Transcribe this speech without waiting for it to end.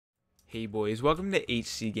Hey boys, welcome to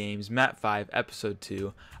HCGames Map 5 Episode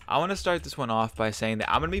 2. I want to start this one off by saying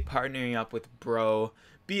that I'm going to be partnering up with Bro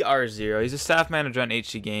BR0. He's a staff manager on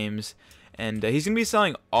HCGames, and he's going to be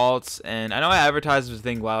selling alts. And I know I advertised this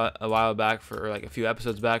thing a while back, for like a few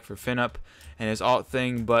episodes back, for FinUp and his alt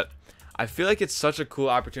thing, but I feel like it's such a cool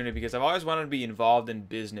opportunity because I've always wanted to be involved in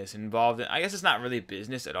business, I guess it's not really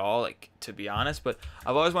business at all, like, to be honest, but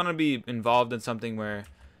I've always wanted to be involved in something where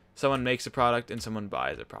someone makes a product and someone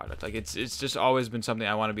buys a product. Like, it's just always been something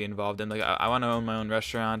I want to be involved in. Like, I want to own my own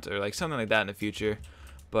restaurant or like something like that in the future.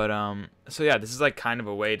 But so yeah, this is like kind of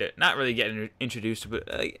a way to not really get introduced to, but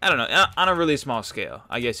like, I don't know, on a really small scale,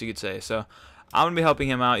 I guess you could say. So I'm gonna be helping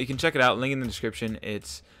him out. You can check it out, link in the description.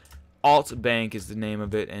 It's Alt Bank is the name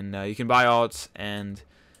of it, and you can buy alts. And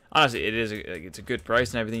honestly, it's a good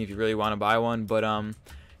price and everything if you really want to buy one. But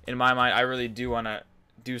in my mind, I really do want to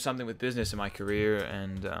do something with business in my career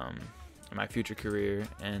and in my future career,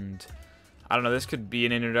 and I don't know, this could be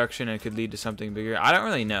an introduction and it could lead to something bigger. I don't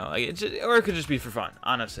really know, like, or it could just be for fun,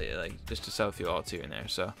 honestly, like just to sell a few alts here and there.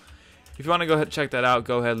 So if you want to go ahead and check that out,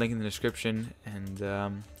 go ahead, link in the description.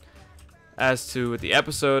 And as to with the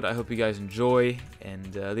episode, I hope you guys enjoy,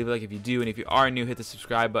 and leave a like if you do, and if you are new, hit the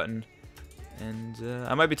subscribe button. And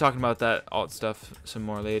I might be talking about that alt stuff some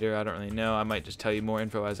more later. I don't really know, I might just tell you more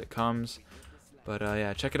info as it comes. But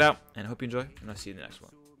yeah, check it out, and I hope you enjoy, and I'll see you in the next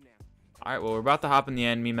one. Alright, well, we're about to hop in the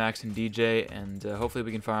end, me, Max, and DJ, and hopefully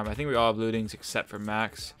we can farm. I think we all have lootings except for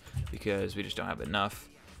Max, because we just don't have enough.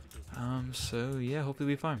 So yeah, hopefully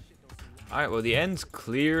we farm. Alright, well, the end's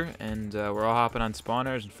clear, and we're all hopping on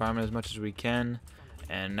spawners and farming as much as we can.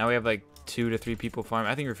 And now we have like 2 to 3 people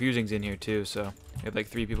farming. I think Refusing's in here too, so we have like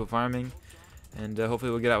 3 people farming, and hopefully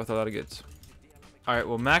we'll get out with a lot of goods. Alright,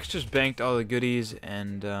 well, Max just banked all the goodies,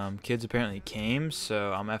 and kids apparently came,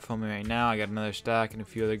 so I'm F-homing right now. I got another stack and a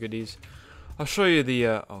few other goodies. I'll show you the,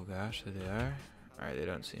 oh gosh, there they are. Alright, they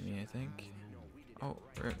don't see me, I think. Oh,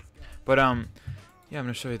 right. But, yeah, I'm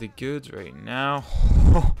gonna show you the goods right now.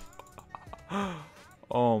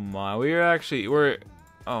 Oh my, we're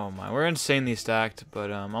insanely stacked,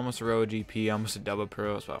 but almost a row of GP, almost a dub of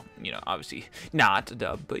pearls. Well, you know, obviously not a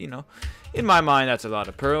dub, but you know, in my mind that's a lot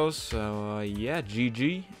of pearls. So yeah,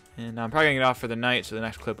 GG, and I'm probably gonna get off for the night, so the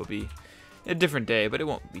next clip will be a different day, but it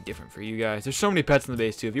won't be different for you guys. There's so many pets in the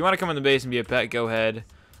base too. If you want to come in the base and be a pet, go ahead.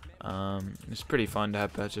 It's pretty fun to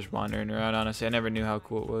have pets just wandering around. Honestly, I never knew how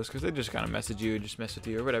cool it was because they just kind of message you, just mess with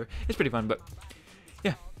you or whatever. It's pretty fun, but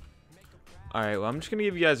yeah. Alright, well, I'm just going to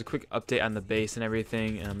give you guys a quick update on the base and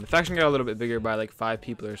everything. The faction got a little bit bigger by like 5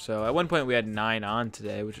 people or so. At one point we had 9 on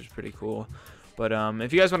today, which was pretty cool. But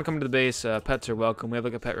if you guys want to come to the base, pets are welcome. We have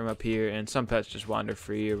like a pet room up here, and some pets just wander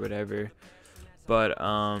free or whatever. But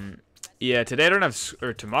yeah, today I don't have,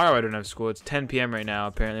 or tomorrow I don't have school. It's 10 p.m. right now,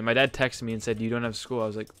 apparently. My dad texted me and said, you don't have school. I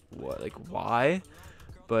was like, what? Like, why?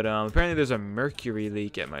 But apparently there's a mercury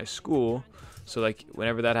leak at my school. So like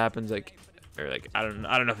whenever that happens, like, or like I don't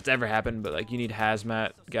know if it's ever happened, but like you need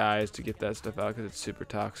hazmat guys to get that stuff out because it's super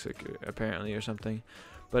toxic apparently or something.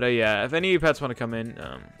 But yeah, if any of you pets want to come in,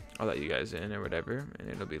 I'll let you guys in or whatever, and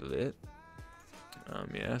it'll be lit.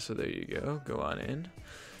 Yeah, so there you go on in.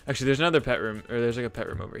 Actually, there's another pet room, or there's like a pet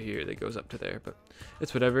room over here that goes up to there, but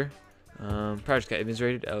it's whatever. Probably just got evens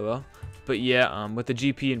rated, lol. But yeah, with the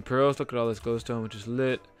GP and pearls, look at all this glowstone, which is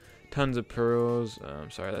lit. Tons of pearls.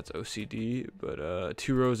 Sorry, that's OCD, but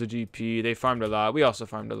 2 rows of GP. They farmed a lot. We also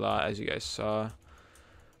farmed a lot, as you guys saw.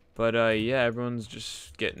 But yeah, everyone's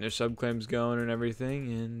just getting their subclaims going and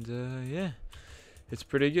everything, and yeah, it's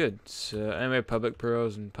pretty good. So anyway, public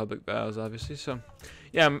pearls and public vows, obviously. So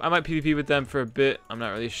yeah, I might PvP with them for a bit. I'm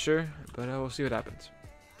not really sure, but we'll see what happens.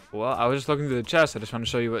 Well, I was just looking through the chest. I just want to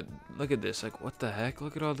show you what. Look at this. Like, what the heck?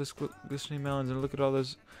 Look at all this glistening melons, and look at all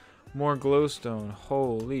this. More glowstone.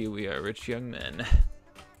 Holy, we are rich young men.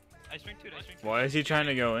 Why is he trying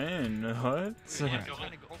to go in? What?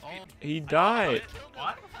 He died.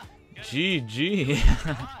 GG.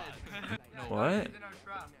 What?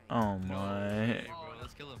 Oh my.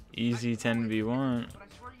 Easy 10v1.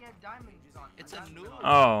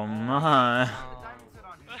 Oh my.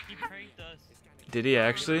 Did he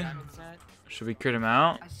actually? Should we crit him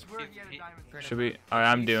out? Should we? Alright,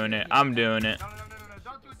 I'm doing it. I'm doing it.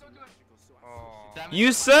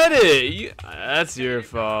 You said it! That's your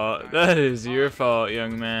fault. That is your fault,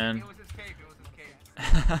 young man.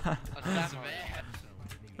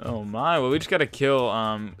 Oh my, well, we just gotta kill,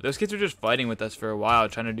 those kids were just fighting with us for a while,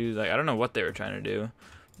 trying to do, like, I don't know what they were trying to do.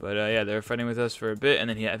 But, yeah, they were fighting with us for a bit, and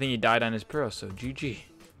then I think he died on his pearl, so GG.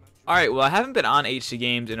 Alright, well, I haven't been on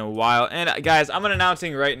HCGames in a while, and guys, I'm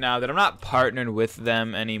announcing right now that I'm not partnered with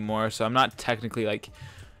them anymore, so I'm not technically, like,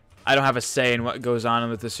 I don't have a say in what goes on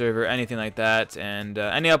with the server, anything like that. And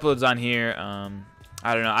any uploads on here,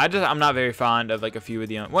 I don't know. I'm not very fond of like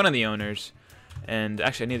one of the owners. And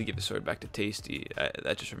actually, I need to give the sword back to Tasty.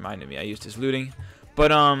 That just reminded me. I used his looting,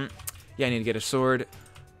 but yeah, I need to get a sword.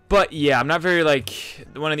 But yeah, I'm not very like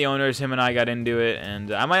one of the owners. Him and I got into it,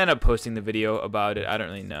 and I might end up posting the video about it. I don't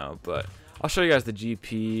really know, but I'll show you guys the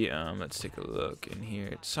GP. Let's take a look in here.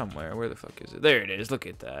 It's somewhere. Where the fuck is it? There it is. Look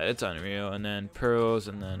at that. It's unreal. And then pearls,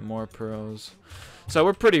 and then more pearls. So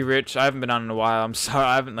we're pretty rich. I haven't been on in a while. I'm sorry.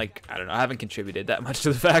 I haven't contributed that much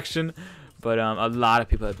to the faction, but a lot of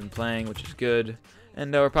people have been playing, which is good.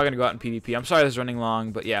 And we're probably gonna go out in PvP. I'm sorry this is running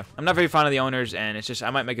long, but yeah, I'm not very fond of the owners, and it's just I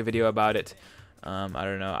might make a video about it. I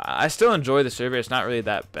don't know. I still enjoy the server. It's not really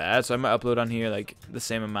that bad, so I might upload on here like the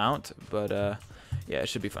same amount. But yeah, it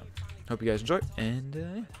should be fun. Hope you guys enjoy.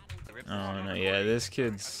 And oh no, yeah, this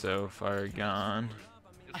kid's so far gone.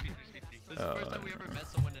 Oh,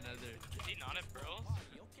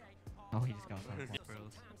 oh, he just got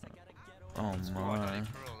pearls. Oh my.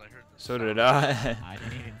 So did I. I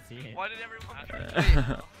didn't even see it. Why did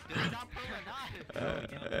everyone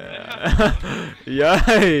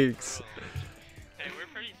Yikes. Hey, we're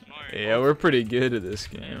pretty smart. Yeah, we're pretty good at this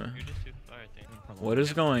game. You're just too far, I think. What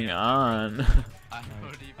is going on? I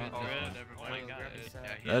don't even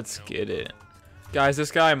know. Let's get it. Guys,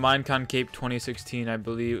 this guy, Minecon Cape 2016, I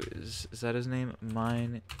believe, is that his name?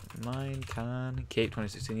 Minecon Cape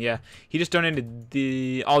 2016. Yeah, he just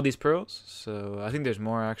donated all these pearls, so I think there's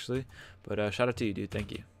more actually. But shout out to you, dude.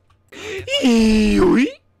 Thank you.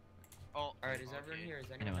 Oh, alright, is everyone here? Is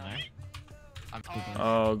Anyone there?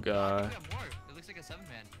 Oh god. It looks like a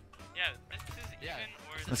 7-man. yeah, this is Yeah. even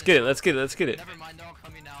worse. Let's get it. Let's get it. Let's get it. Never mind, they're all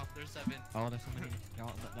coming now. There's 7. Oh, there's so many.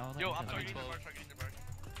 Yo, I'm targeting targeting the bar, targeting the bar.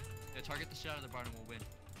 Yeah, target the shit out of the barn and we'll win.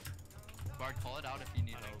 Bard, call it out if you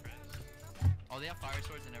need help. Oh, they have fire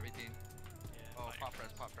swords and everything. Yeah, Pop res.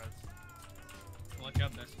 Watch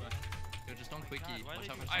out, best one. Yo, just don't quickie. Watch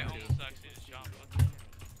out for I some almost actually just jumped.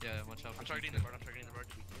 Yeah, watch out for I'm targeting the some bar, I'm targeting the bar.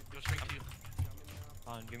 Go straight to you.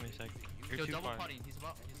 Hold on, give me a sec. You're Yo, too double far. potting. He's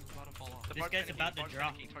about to fall off. The This bar's guy's panicking, about to bar's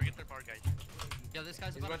drop. panicking. Target their bar, guys. Yeah, this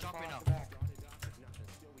guy's about to drop right now.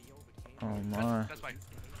 Oh my. That's fine.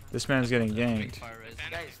 This man's getting ganked. Fire res.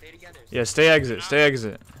 Guys, stay together. Yeah, stay exit. Stay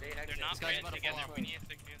exit. Stay They're exit. not This guy's playing about to together. fall off. We need to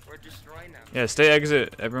stick together. We're destroying them. Yeah, stay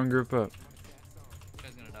exit. Everyone group up. This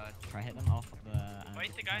guy's gonna die. Try hit them off of the.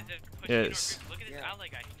 Fight the guys that push you Yes. north. Look at this Yeah. ally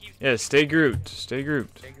guy. He keeps Yeah, stay grouped. Stay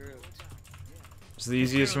grouped. Stay grouped. It's the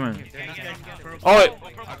easiest win. These guys got pro- Oh, wait.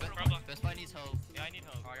 Best Buy needs help. Yeah, I need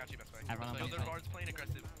help. Oh, I got you, Best Buy. Everyone So on their the bard's playing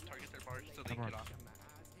aggressive. Target their bard so they can get off.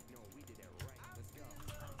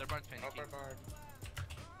 Their bard's panicking.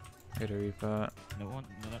 Get a repot. No one's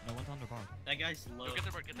on the bar. That guy's low. Yo, get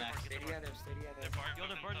their bard, get their bard, Max. get their bard. Stay together. Their bard, yo,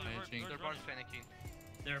 their bard, their bard's panicking.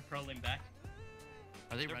 They're prolling back.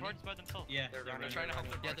 Are they Their running? bard's by themselves. Yeah. They're They're running. trying to help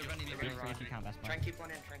their Yeah, bard. they're running. They're Pretty running. sure if you count best Try bar. and keep one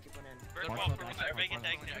in. Bird Watch wall, out, bird watch wall. out, Everybody get watch the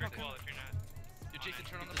out, exit. watch Bird out. wall if you're not. Yo, Jason,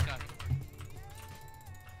 turn on this guy.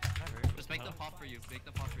 Just make them pop for you. Make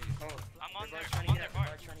them pop for you. I'm on their bard.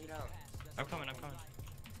 I'm coming, I'm coming.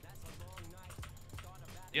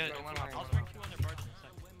 Yeah, I'll spring 2 on their bards in a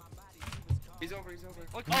sec. He's over.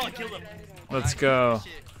 Oh, I killed him. Let's go.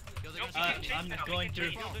 Yo, they're gonna chase I'm now. going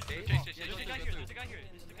through. Chase. There's a guy here. There's a guy here.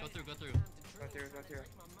 Go through. Go through.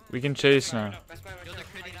 We can chase now. Best Buy, Yo, they're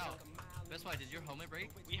critting out. Best Buy, did your helmet break?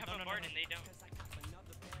 We have a bard and they don't.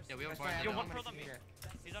 Yeah, we have a Best Buy, bar. I Yo, have one a pearl helmet on me. here.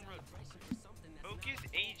 He's on road. Focus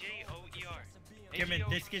AJOER. Cameron,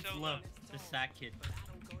 this gets low. The sack kid.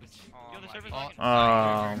 Yo, the server's Oh. lagging.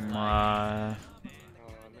 Oh my. Make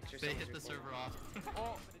sure They someone's hit the server recording.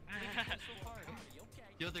 off.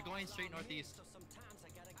 Yo, they're going straight northeast.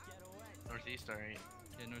 Northeast, alright.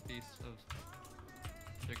 Yeah, northeast of.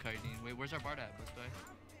 They're kiting. Wait, where's our bard at, Best Buy?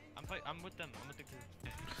 I'm with them. I'm with the group.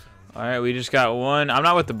 Alright, we just got one. I'm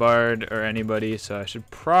not with the bard or anybody, so I should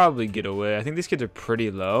probably get away. I think these kids are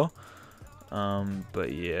pretty low.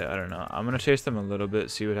 But yeah, I don't know. I'm gonna chase them a little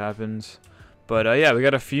bit, see what happens. But yeah, we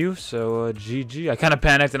got a few, so GG. I kind of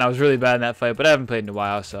panicked and I was really bad in that fight, but I haven't played in a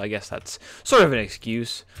while, so I guess that's sort of an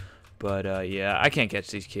excuse. But yeah, I can't catch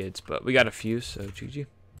these kids, but we got a few, so GG.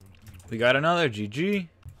 We got another GG.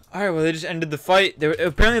 Alright, well, they just ended the fight.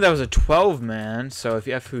 Apparently that was a 12-man, so if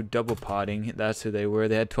you have who double potting, that's who they were.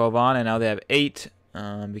 They had 12 on, and now they have 8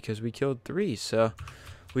 because we killed 3, so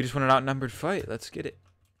we just won an outnumbered fight. Let's get it.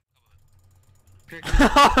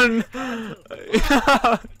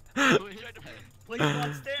 Please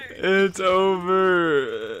watch there. It's over.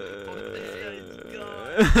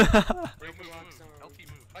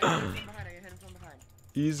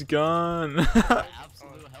 He's gone.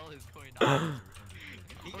 Absolute hell is going on.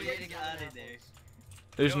 He gets out of there.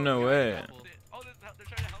 There's Yo, no yo, way. help it. Oh, they're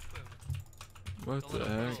trying to help him. What the He's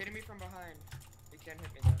heck? hitting me from behind. He can't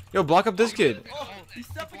hit me though. Yo, block up this kid. Oh, he's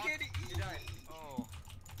he blocked- suffocating. He died. Oh.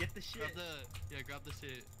 Get the shit. Grab the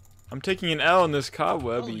shit. I'm taking an L in this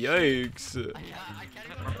cobweb. Oh, shit. Yikes. I can't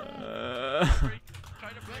even.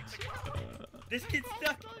 Trying to break the car. This kid's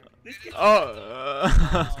stuck. This kid's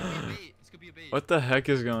Oh. This could be a bait. What the heck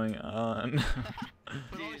is going on?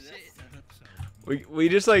 Put all Dude, the shit. We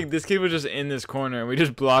just like this kid was just in this corner and we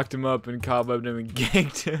just blocked him up and cobwebbed him and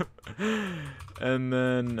ganked him. And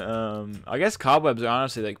then I guess cobwebs are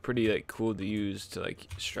honestly like pretty like cool to use to like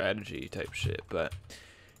strategy type shit. But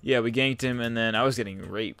yeah, we ganked him and then I was getting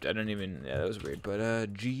raped. I don't even, yeah, that was weird.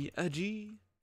 But G.